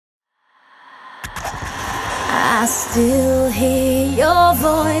I still hear your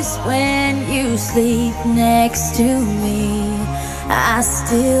voice when you sleep next to me. I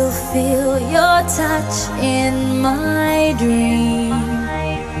still feel your touch in my dream.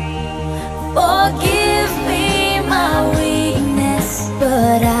 Forgive me my weakness,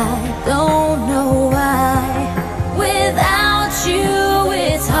 but I don't know why. Without you,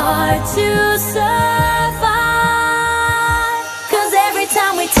 it's hard to survive. 'Cause every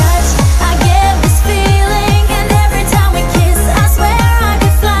time we touch, I get this feeling, and every time we kiss, I swear I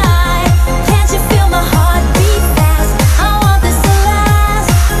could fly. Can't you feel my heart beat fast? I want this to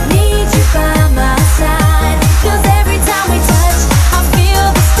last. Need you by my side. 'Cause every time we touch, I feel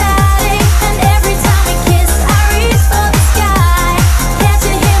the static, and every time we kiss, I reach for the sky. Can't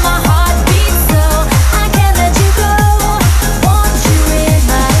you hear my heart beat? So I can't let you go. Want you in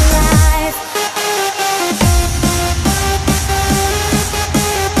my life.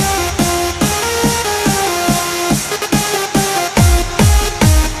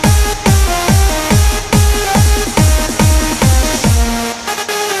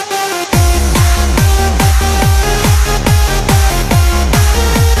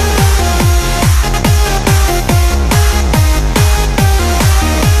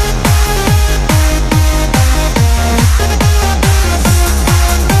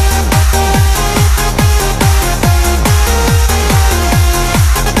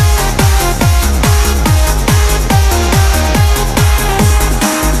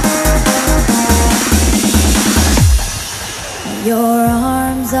 Your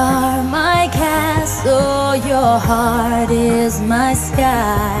arms are my castle, your heart is my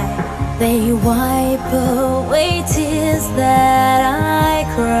sky. They wipe away tears that I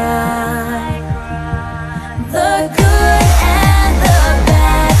cry. The